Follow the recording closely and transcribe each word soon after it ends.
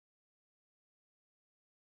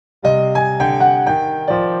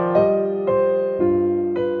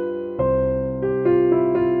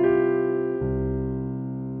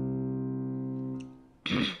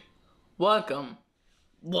Welcome.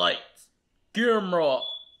 Lights. Camera.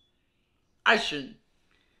 Action.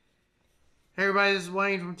 Hey everybody, this is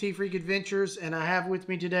Wayne from T-Freak Adventures, and I have with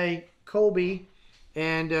me today Colby,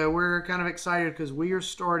 and we're kind of excited because we are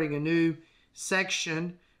starting a new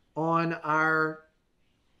section on our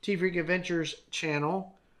T-Freak Adventures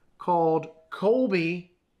channel called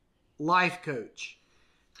Colby Lifecoach.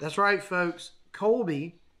 That's right, folks.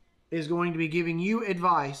 Colby is going to be giving you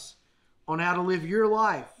advice on how to live your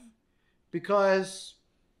life, because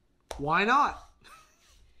why not?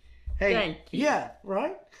 Hey, Thank you. yeah,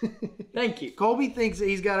 right? Thank you. Colby thinks that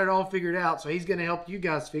he's got it all figured out, so he's going to help you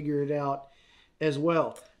guys figure it out as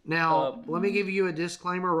well. Now, let me give you a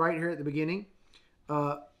disclaimer right here at the beginning.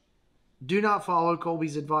 Do not follow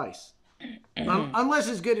Colby's advice. Unless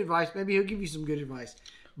it's good advice. Maybe he'll give you some good advice.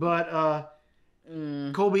 But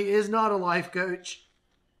Colby is not a life coach.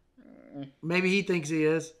 Maybe he thinks he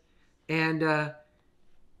is. And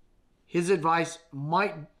his advice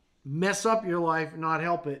might mess up your life and not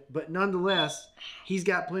help it. But nonetheless, he's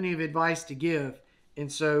got plenty of advice to give.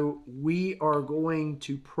 And so we are going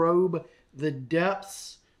to probe the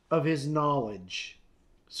depths of his knowledge.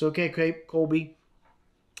 So, okay, Colby,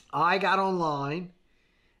 I got online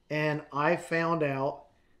and I found out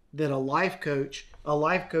that a life coach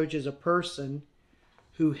is a person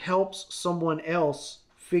who helps someone else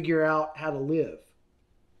figure out how to live.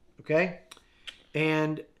 Okay?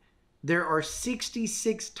 And there are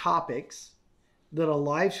 66 topics that a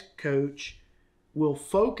life coach will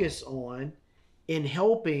focus on in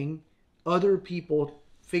helping other people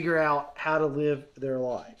figure out how to live their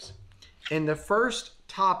lives. And the first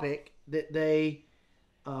topic that they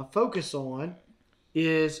focus on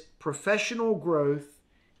is professional growth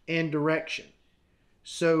and direction.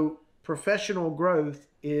 So professional growth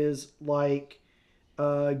is like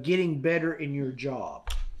getting better in your job.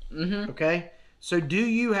 Okay? So do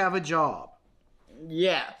you have a job?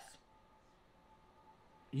 Yes.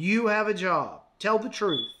 You have a job. Tell the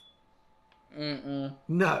truth.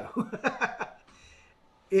 No.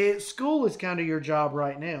 School is kind of your job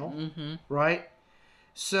right now, right?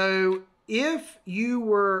 So if you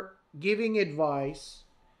were giving advice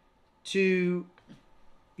to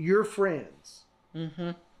your friends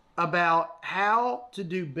about how to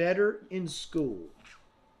do better in school,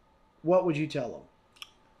 what would you tell them?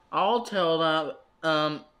 I'll tell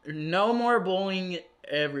them, no more bullying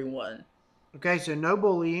everyone. Okay, so no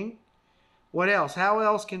bullying. What else? How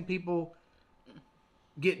else can people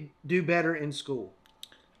do better in school?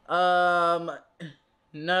 No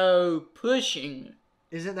pushing.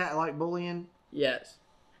 Isn't that like bullying? Yes.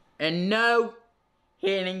 And no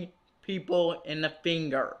hitting people in the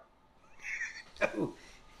finger. No.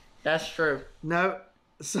 That's true. No.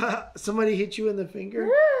 So, somebody hit you in the finger?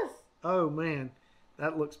 Yes. Oh, man.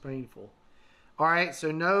 That looks painful. All right, so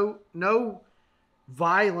no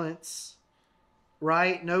violence,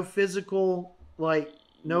 right? No physical, like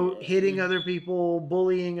no hitting other people,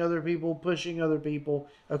 bullying other people, pushing other people.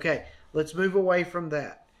 Okay, let's move away from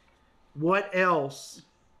that. What else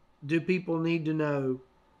do people need to know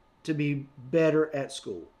to be better at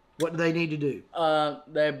school? What do they need to do?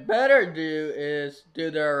 They better do is do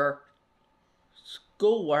their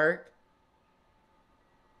schoolwork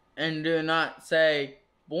and do not say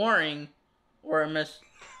boring or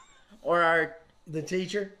The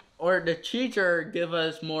teacher? Or the teacher give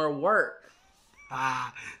us more work.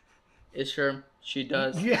 It's true. She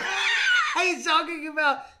does. Yeah. He's talking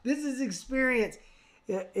about, this is experience.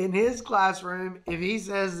 In his classroom, if he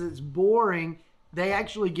says it's boring, they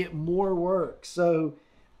actually get more work. So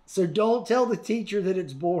don't tell the teacher that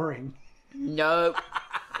it's boring. Nope.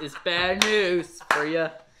 It's bad news for you.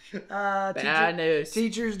 Bad news.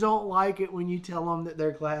 Teachers don't like it when you tell them that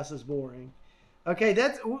their class is boring. Okay,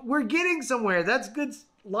 we're getting somewhere. That's good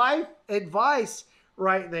life advice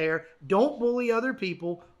right there. Don't bully other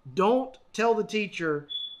people. Don't tell the teacher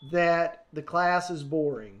that the class is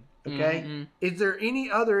boring. Okay? Is there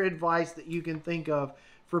any other advice that you can think of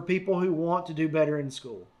for people who want to do better in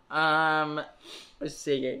school? Let's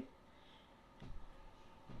see.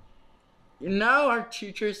 You know, our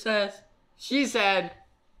teacher she said,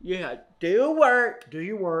 you have to do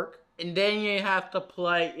your work, and then you have to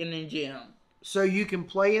play in the gym. So you can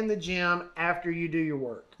play in the gym after you do your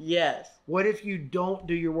work. Yes. What if you don't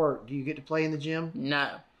do your work? Do you get to play in the gym? No.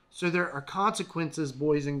 So there are consequences,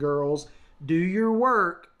 boys and girls. Do your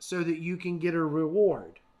work so that you can get a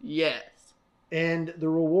reward. Yes. And the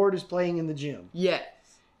reward is playing in the gym. Yes.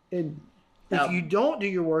 And if you don't do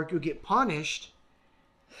your work, you'll get punished,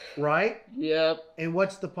 right? Yep. And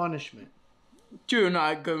what's the punishment? Do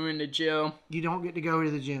not go in the gym. You don't get to go to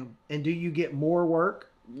the gym. And do you get more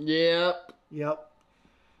work? Yep. Yep.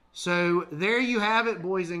 So there you have it,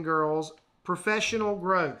 boys and girls. Professional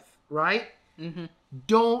growth, right? Mm-hmm.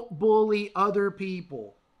 Don't bully other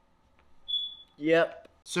people. Yep.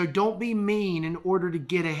 So don't be mean in order to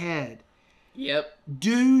get ahead. Yep.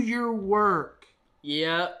 Do your work.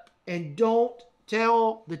 Yep. And don't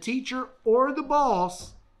tell the teacher or the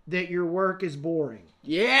boss that your work is boring.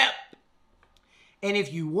 Yep. And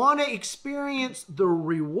if you want to experience the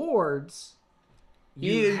rewards,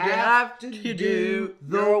 you have to do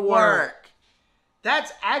the work.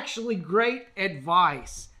 That's actually great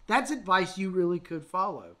advice. That's advice you really could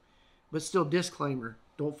follow. But still, disclaimer,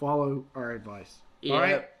 don't follow our advice. Yep. All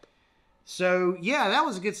right? So, yeah, that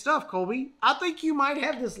was good stuff, Colby. I think you might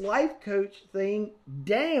have this life coach thing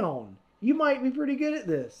down. You might be pretty good at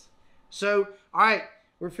this. So, all right,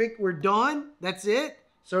 we're done. That's it.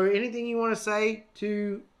 So, anything you want to say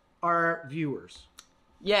to our viewers?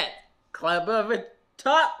 Yeah. Clap up at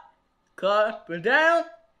top. Clap it down.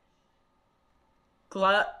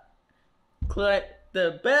 Click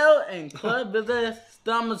the bell and click the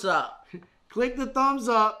thumbs up. Click the thumbs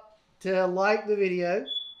up to like the video.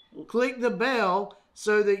 Click the bell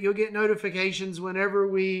so that you'll get notifications whenever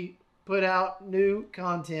we put out new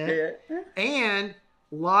content. Yeah. And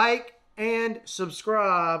like and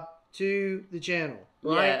subscribe to the channel.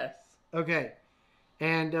 Right? Yes. Okay.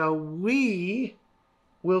 And we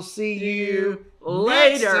will see you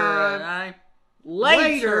later. next time.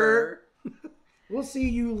 Later. We'll see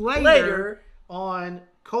you later on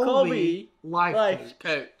Colby Life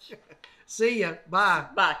Coach. See ya. Bye.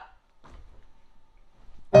 Bye.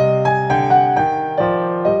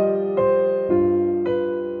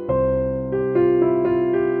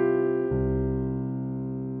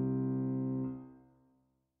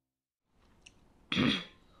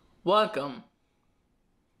 Welcome.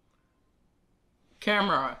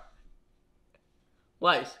 Camera.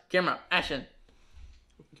 Lights. Camera. Action.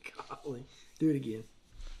 Golly. Do it again.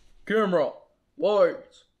 Camera.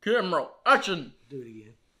 Lights. Camera. Action. Do it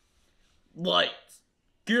again. Lights.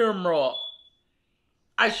 Camera.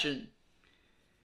 Action.